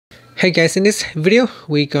Hey guys, in this video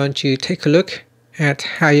we're going to take a look at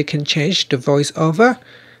how you can change the voiceover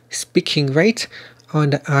speaking rate on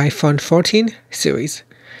the iPhone 14 series.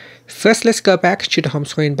 First, let's go back to the home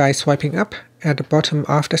screen by swiping up at the bottom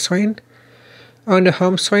of the screen. On the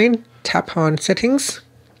home screen, tap on Settings,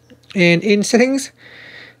 and in Settings,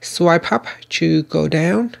 swipe up to go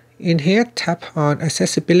down. In here, tap on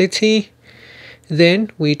Accessibility, then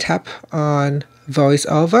we tap on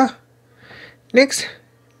VoiceOver. Next,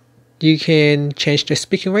 you can change the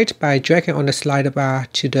speaking rate by dragging on the slider bar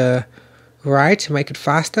to the right to make it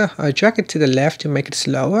faster, or drag it to the left to make it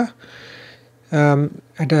slower.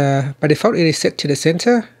 By default, it is set to the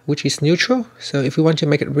center, which is neutral. So if we want to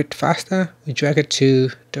make it a bit faster, we drag it to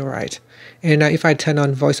the right. And now if I turn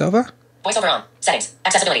on VoiceOver. VoiceOver on. Settings.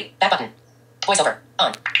 Accessibility. Back button. VoiceOver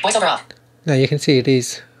on. VoiceOver off. Now you can see it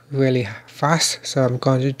is really fast. So I'm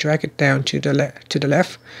going to drag it down to the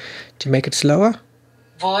left to make it slower.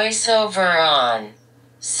 VoiceOver on.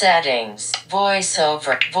 Settings.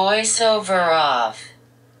 VoiceOver. VoiceOver off.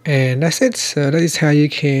 And that's it. So that is how you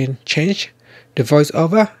can change the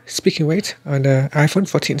voiceover speaking rate on the iPhone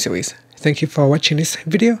 14 series. Thank you for watching this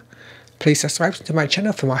video. Please subscribe to my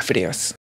channel for more videos.